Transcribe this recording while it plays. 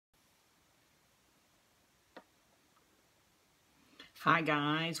Hi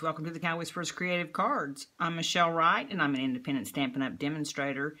guys, welcome to the Cow Whisperers Creative Cards. I'm Michelle Wright and I'm an independent Stampin' Up!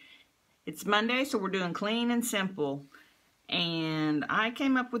 Demonstrator. It's Monday, so we're doing clean and simple. And I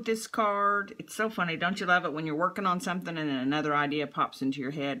came up with this card. It's so funny, don't you love it when you're working on something and then another idea pops into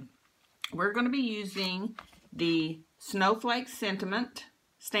your head? We're going to be using the Snowflake Sentiments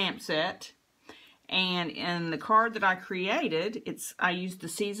Stamp Set. And in the card that I created, I used the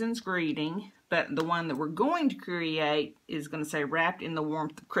Season's Greeting, but the one that we're going to create is going to say Wrapped in the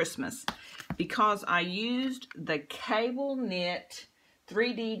Warmth of Christmas, because I used the Cable Knit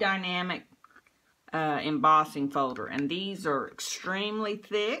 3D Dynamic Embossing Folder, and these are extremely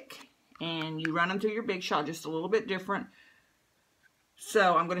thick, and you run them through your Big Shot just a little bit different.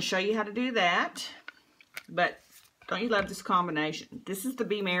 So I'm going to show you how to do that, but don't you love this combination? This is the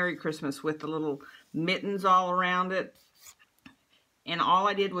Be Merry Christmas with the little mittens all around it. And all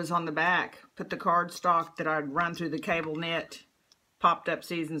I did was on the back, put the cardstock that I'd run through the Cable Knit, popped up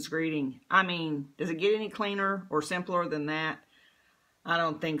Season's Greeting. I mean, does it get any cleaner or simpler than that? I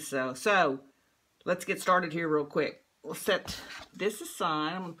don't think so. So, let's get started here real quick. We'll set this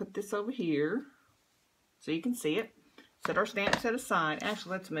aside. I'm going to put this over here so you can see it. Set our stamp set aside.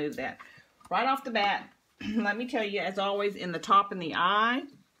 Actually, let's move that. Right off the bat, let me tell you, as always, in the top in the eye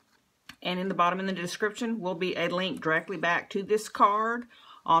and in the bottom in the description will be a link directly back to this card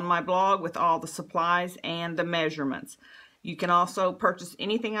on my blog with all the supplies and the measurements. You can also purchase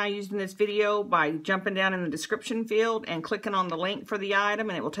anything I used in this video by jumping down in the description field and clicking on the link for the item,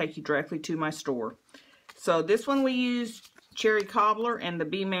 and it will take you directly to my store. So this one we used Cherry Cobbler and the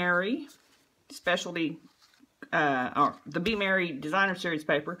Be Merry specialty, or the Be Merry Designer Series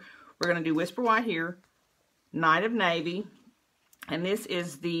paper. We're going to do Whisper White here, Night of Navy, and this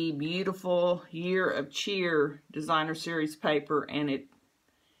is the beautiful Year of Cheer Designer Series paper, and it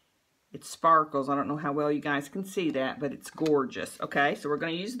sparkles. I don't know how well you guys can see that, but it's gorgeous. Okay, so we're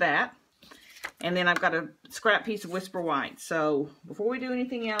going to use that. And then I've got a scrap piece of Whisper White. So before we do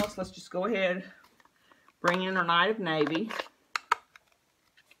anything else, let's just go ahead, bring in our Night of Navy,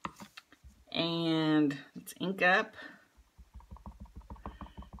 and let's ink up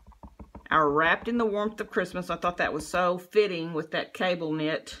our Wrapped in the Warmth of Christmas. I thought that was so fitting with that Cable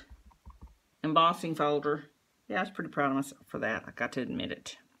Knit Embossing Folder. Yeah, I was pretty proud of myself for that. I got to admit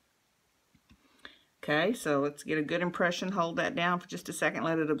it. Okay, so let's get a good impression. Hold that down for just a second.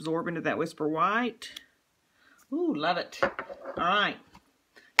 Let it absorb into that Whisper White. Ooh, love it. All right,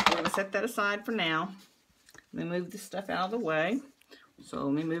 we're going to set that aside for now. Let me move this stuff out of the way. So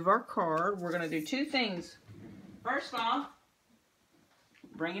let me move our card. We're going to do two things. First off,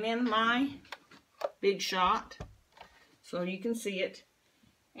 bringing in my Big Shot so you can see it.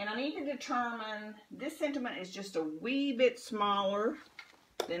 And I need to determine, this sentiment is just a wee bit smaller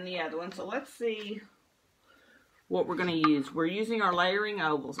than the other one. So let's see what we're going to use. We're using our layering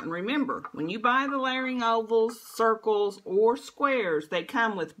ovals. And remember, when you buy the layering ovals, circles, or squares, they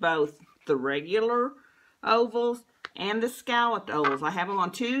come with both the regular ovals and the scalloped ovals. I have them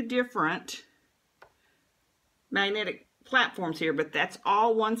on two different magnetic platforms here, but that's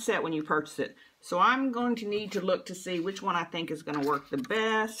all one set when you purchase it. So I'm going to need to look to see which one I think is going to work the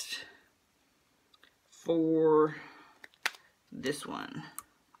best for this one.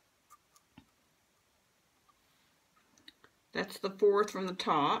 That's the fourth from the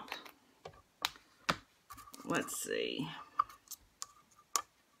top. Let's see.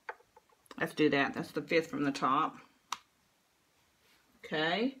 Let's do that. That's the fifth from the top.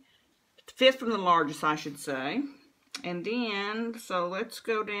 Okay. Fifth from the largest, I should say. And then, so let's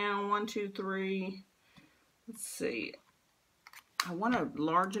go down 1, 2, 3. Let's see. I want a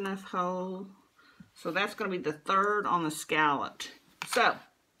large enough hole. So that's going to be the third on the scalloped. So,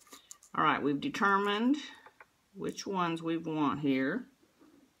 all right, we've determined which ones we want here.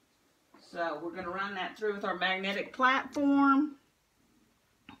 So we're going to run that through with our magnetic platform.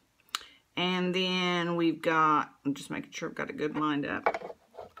 And then we've got, I'm just making sure I've got it good lined up.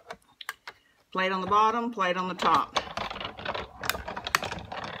 Plate on the bottom, plate on the top.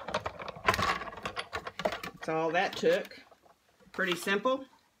 That's all that took. Pretty simple.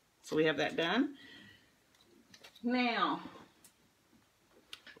 So we have that done. Now,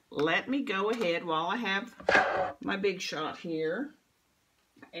 let me go ahead while I have my Big Shot here,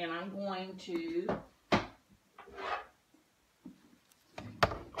 and I'm going to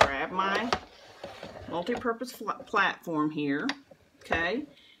grab my multi-purpose platform here, okay?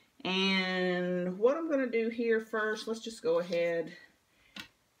 And what I'm going to do here first, let's just go ahead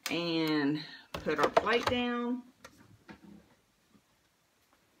and put our plate down.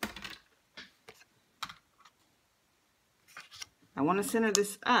 I want to center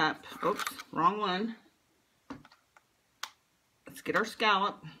this up. Oops, wrong one. let's get our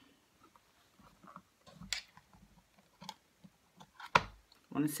scallop. I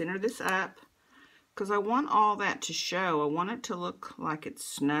want to center this up because I want all that to show. I want it to look like it's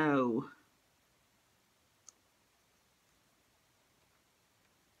snow.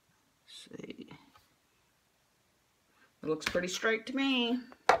 Let's see. It looks pretty straight to me.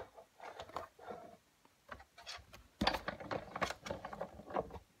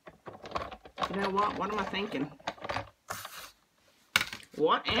 You know what? What am I thinking?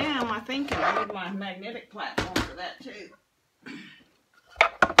 What am I thinking? I need my magnetic platform for that too.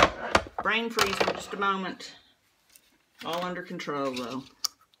 Brain freeze for just a moment. All under control though.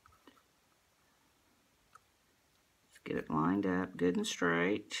 Let's get it lined up good and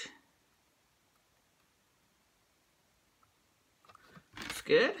straight. That's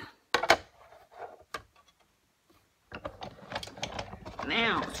good.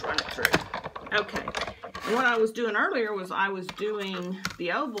 Now let's run it through. Okay, and what I was doing earlier was I was doing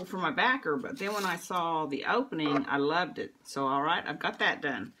the oval for my backer, but then when I saw the opening, I loved it. So, all right, I've got that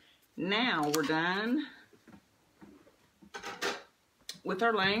done. Now we're done with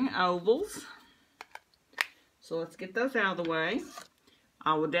our laying ovals. So let's get those out of the way.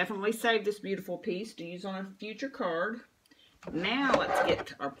 I will definitely save this beautiful piece to use on a future card. Now let's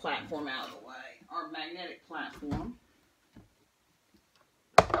get our platform out of the way, our magnetic platform.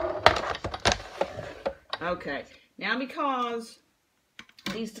 Okay, now because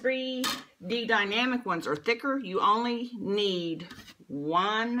these 3D dynamic ones are thicker, you only need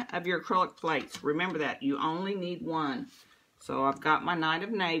one of your acrylic plates. Remember that, you only need one. So I've got my Night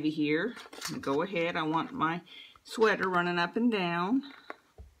of Navy here. Go ahead, I want my sweater running up and down.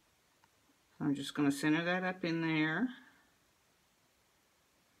 I'm just going to center that up in there.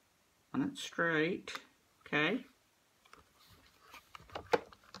 On it straight, okay.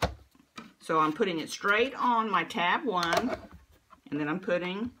 So I'm putting it straight on my tab 1, and then I'm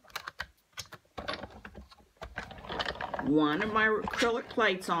putting one of my acrylic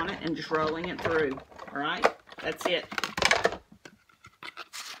plates on it and just rolling it through. All right, that's it.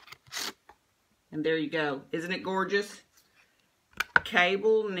 And there you go. Isn't it gorgeous?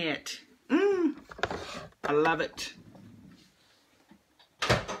 Cable knit. I love it.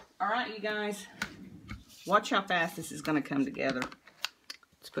 All right, you guys. Watch how fast this is going to come together.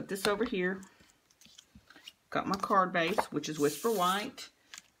 Let's put this over here. Got my card base, which is Whisper White.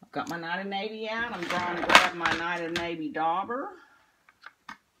 I've got my Night of Navy out. I'm going to grab my Night of Navy dauber.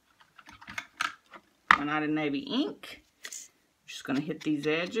 My Night of Navy ink. Just going to hit these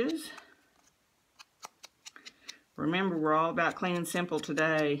edges. Remember, we're all about clean and simple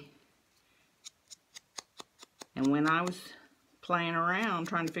today. And when I was playing around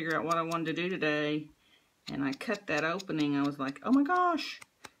trying to figure out what I wanted to do today, and I cut that opening, I was like, oh my gosh.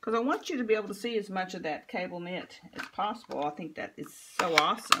 Because I want you to be able to see as much of that cable knit as possible. I think that is so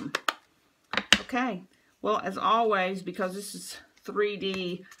awesome. Okay, well, as always, because this is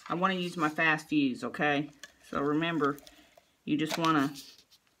 3D, I want to use my fast fuse, okay? So remember, you just want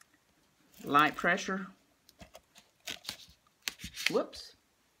to light pressure. Whoops.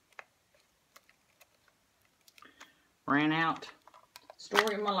 Ran out.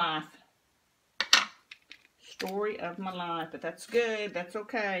 Story of my life. Story of my life, but that's good. That's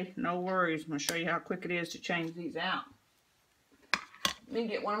okay. No worries. I'm going to show you how quick it is to change these out. Let me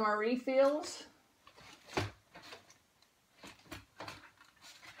get one of my refills.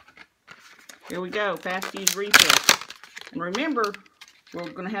 Here we go. Fast fuse refill. And remember, we're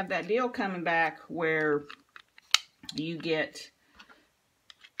going to have that deal coming back where you get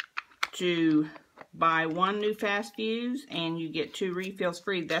to buy one new fast fuse and you get 2 refills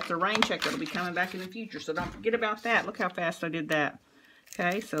free. That's a rain check that'll be coming back in the future, so don't forget about that. Look how fast I did that.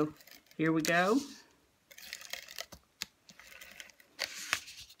 Okay, so here we go.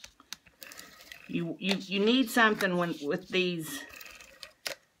 You need something with these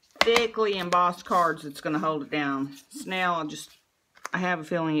thickly embossed cards that's going to hold it down. Snail, I have a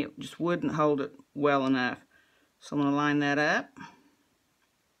feeling it just wouldn't hold it well enough. So I'm going to line that up.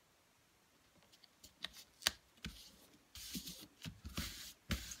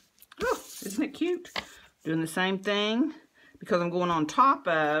 Oh, isn't it cute? Doing the same thing because I'm going on top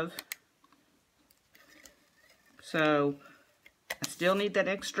of. So I still need that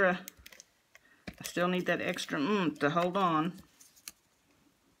extra. To hold on.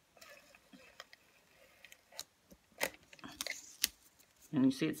 And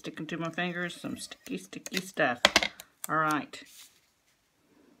you see it sticking to my fingers, some sticky stuff. All right.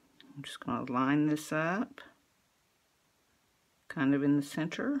 I'm just going to line this up, kind of in the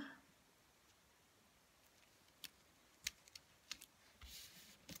center.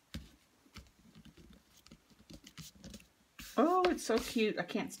 Oh, it's so cute. I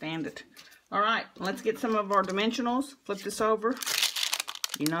can't stand it. All right, let's get some of our dimensionals. Flip this over.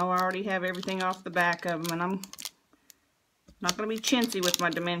 You know I already have everything off the back of them, and I'm not going to be chintzy with my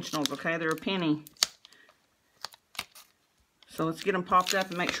dimensionals, okay? They're a penny. So let's get them popped up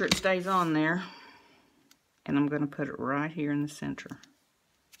and make sure it stays on there. And I'm going to put it right here in the center.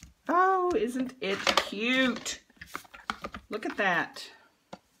 Oh, isn't it cute? Look at that.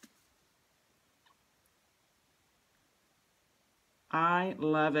 I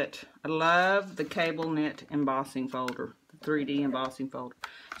love it. I love the Cable Knit Embossing Folder, the 3D embossing folder.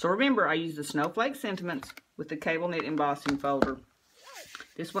 So remember, I use the Snowflake Sentiments with the Cable Knit Embossing Folder.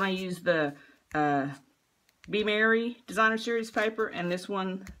 This one I use the Be Merry Designer Series paper, and this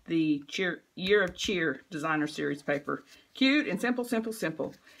one the Year of Cheer Designer Series paper. Cute and simple, simple,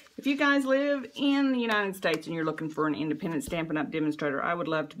 simple. If you guys live in the United States and you're looking for an independent Stampin' Up! Demonstrator, I would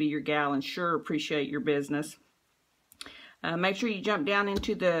love to be your gal and sure appreciate your business. Make sure you jump down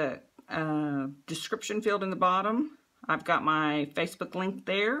into the description field in the bottom. I've got my Facebook link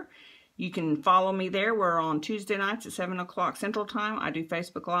there. You can follow me there. We're on Tuesday nights at 7 o'clock Central Time. I do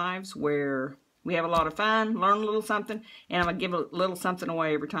Facebook Lives where we have a lot of fun, learn a little something, and I'm going to give a little something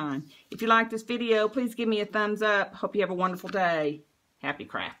away every time. If you like this video, please give me a thumbs up. Hope you have a wonderful day. Happy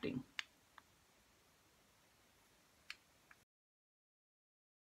crafting.